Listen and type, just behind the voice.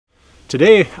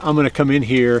Today I'm going to come in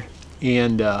here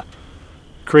and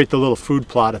create the little food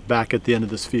plot back at the end of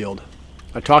this field.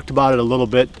 I talked about it a little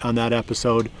bit on that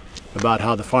episode about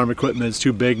how the farm equipment is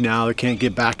too big now, they can't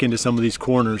get back into some of these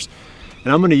corners.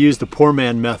 And I'm going to use the poor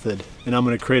man method, and I'm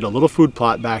going to create a little food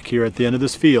plot back here at the end of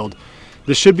this field.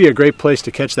 This should be a great place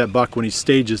to catch that buck when he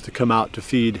stages to come out to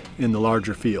feed in the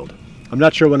larger field. I'm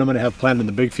not sure what I'm going to have planned in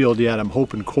the big field yet. I'm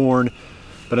hoping corn,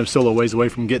 but I'm still a ways away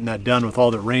from getting that done with all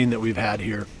the rain that we've had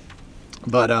here.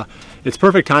 But it's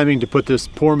perfect timing to put this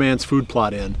poor man's food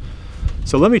plot in.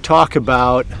 So let me talk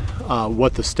about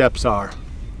what the steps are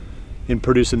in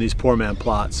producing these poor man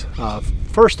plots.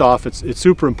 First off, it's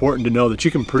super important to know that you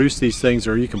can produce these things,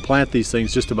 or you can plant these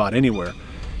things just about anywhere.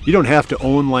 You don't have to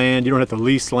own land, you don't have to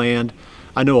lease land.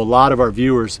 I know a lot of our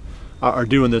viewers are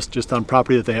doing this just on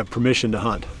property that they have permission to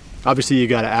hunt. Obviously you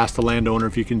got to ask the landowner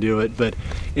if you can do it, but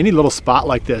any little spot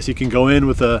like this, you can go in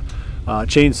with a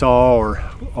chainsaw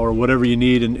or whatever you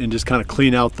need and just kind of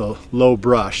clean out the low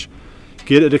brush.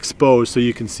 Get it exposed so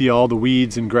you can see all the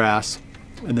weeds and grass,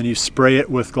 and then you spray it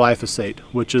with glyphosate,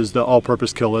 which is the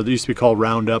all-purpose killer. It used to be called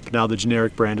Roundup, now the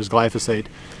generic brand is glyphosate.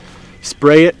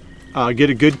 Spray it, get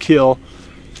a good kill,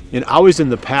 and always in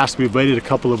the past we've waited a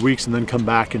couple of weeks and then come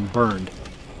back and burn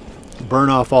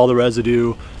off all the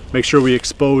residue. Make sure we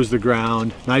expose the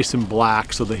ground nice and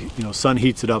black so the sun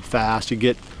heats it up fast. You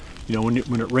get, when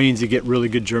it rains, you get really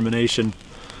good germination.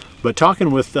 But talking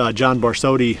with John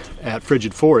Barsotti at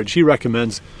Frigid Forage, he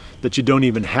recommends that you don't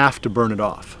even have to burn it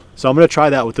off. So I'm going to try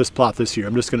that with this plot this year.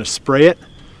 I'm just going to spray it,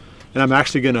 and I'm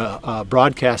actually going to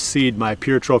broadcast seed my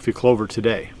pure trophy clover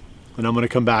today. And I'm going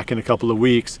to come back in a couple of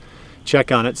weeks,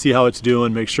 check on it, see how it's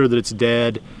doing, make sure that it's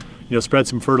dead, spread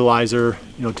some fertilizer,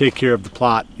 take care of the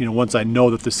plot, once I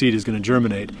know that the seed is going to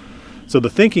germinate. So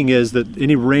the thinking is that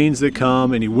any rains that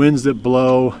come, any winds that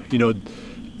blow,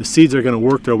 the seeds are going to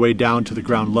work their way down to the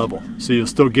ground level. So you'll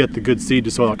still get the good seed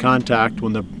to soil contact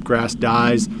when the grass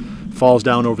dies, falls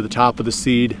down over the top of the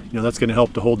seed. That's going to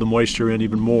help to hold the moisture in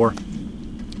even more.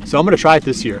 So I'm going to try it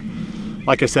this year.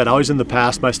 Like I said, always in the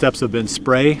past, my steps have been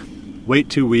spray, wait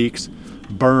 2 weeks,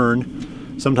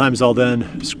 burn. Sometimes I'll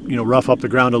then, rough up the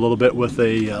ground a little bit with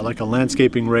like a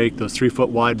landscaping rake, those 3-foot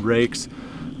wide rakes,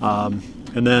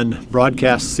 and then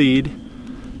broadcast seed,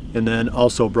 and then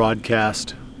also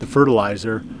broadcast the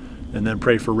fertilizer, and then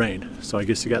pray for rain. So I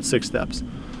guess you got 6 steps.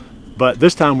 But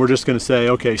this time we're just going to say,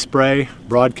 okay, spray,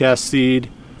 broadcast seed,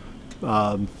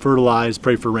 fertilize,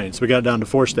 pray for rain. So we got it down to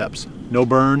 4 steps: no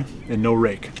burn and no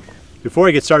rake. Before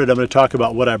I get started, I'm going to talk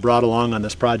about what I brought along on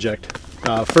this project.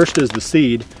 First is the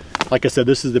seed. Like I said,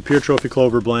 this is the Pure Trophy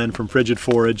Clover blend from Frigid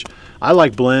Forage. I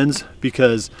like blends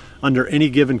because under any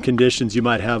given conditions, you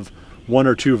might have 1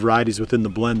 or 2 varieties within the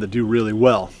blend that do really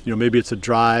well. Maybe it's a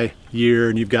dry year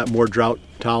and you've got more drought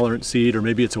tolerant seed, or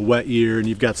maybe it's a wet year and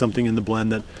you've got something in the blend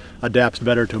that adapts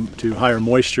better to higher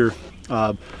moisture,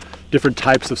 different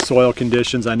types of soil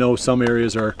conditions. I know some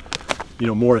areas are,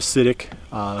 more acidic.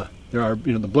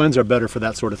 The blends are better for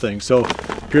that sort of thing. So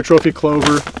Pure Trophy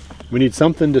Clover, we need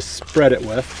something to spread it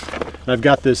with. And I've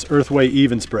got this Earthway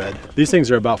Even Spread. These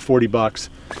things are about 40 bucks.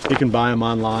 You can buy them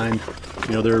online.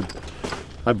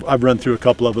 I've run through a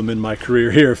couple of them in my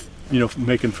career here,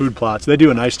 making food plots. They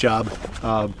do a nice job.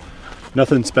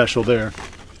 Nothing special there.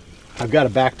 I've got a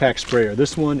backpack sprayer.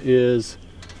 This one is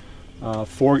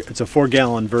it's a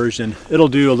 4-gallon version. It'll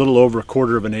do a little over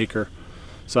 1/4 of an acre.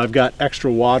 So I've got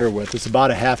extra water with. It's about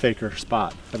a 1/2 acre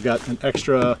spot. I've got an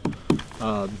extra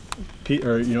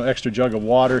extra jug of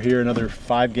water here, another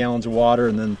 5 gallons of water,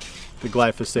 and then the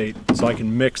glyphosate, so I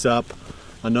can mix up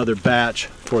another batch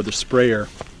for the sprayer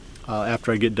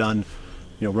after I get done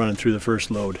running through the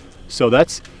first load. So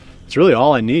that's really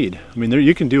all I need. I mean,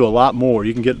 you can do a lot more.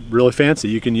 You can get really fancy.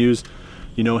 You can use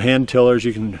hand tillers.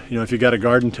 You can, if you got a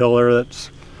garden tiller,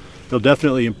 they'll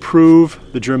definitely improve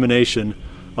the germination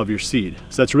of your seed.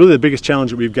 So that's really the biggest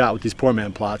challenge that we've got with these poor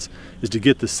man plots, is to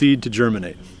get the seed to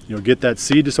germinate. Get that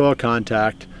seed to soil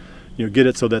contact, get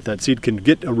it so that seed can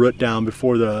get a root down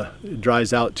before it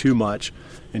dries out too much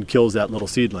and kills that little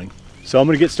seedling. So I'm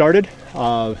going to get started,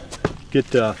 get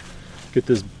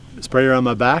this sprayer on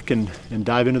my back and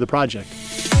dive into the project.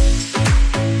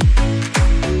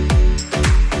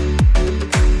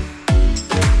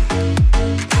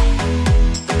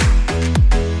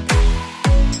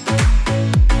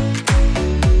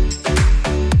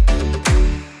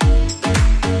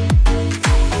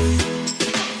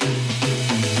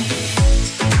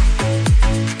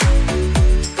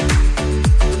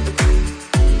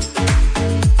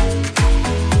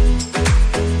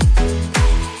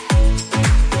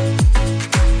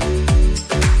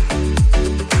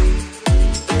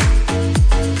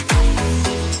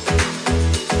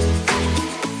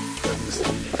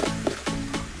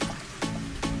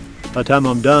 By the time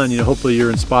I'm done, hopefully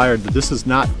you're inspired that this is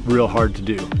not real hard to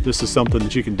do. This is something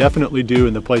that you can definitely do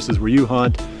in the places where you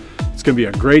hunt. It's going to be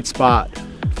a great spot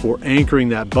for anchoring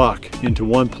that buck into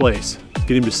one place.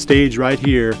 Get him to stage right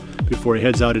here before he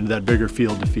heads out into that bigger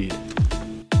field to feed.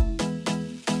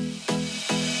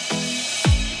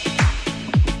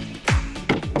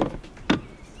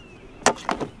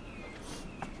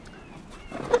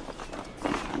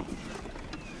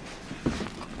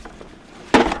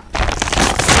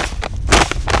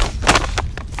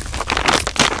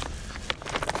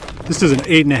 This is an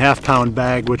 8.5 pound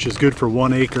bag, which is good for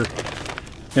 1 acre.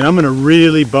 And I'm going to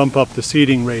really bump up the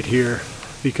seeding rate here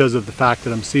because of the fact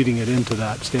that I'm seeding it into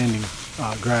that standing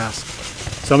grass.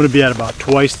 So I'm going to be at about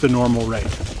twice the normal rate.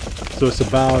 So it's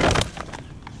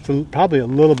probably a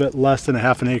little bit less than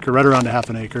 1/2 acre, right around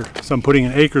 1/2 acre. So I'm putting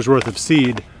an acre's worth of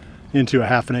seed into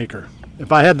 1/2 acre.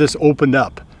 If I had this opened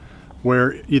up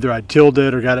where either I'd tilled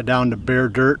it or got it down to bare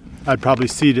dirt, I'd probably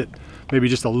seed it maybe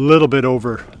just a little bit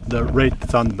over the rate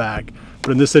that's on the bag.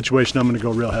 But in this situation, I'm going to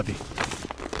go real heavy.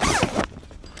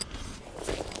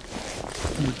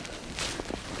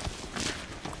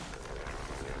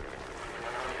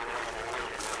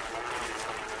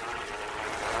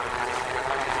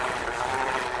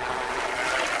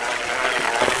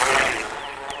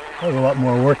 That was a lot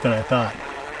more work than I thought.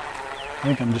 I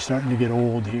think I'm just starting to get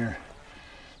old here.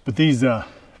 But these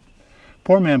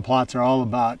poor man plots are all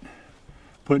about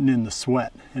putting in the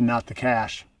sweat and not the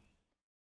cash.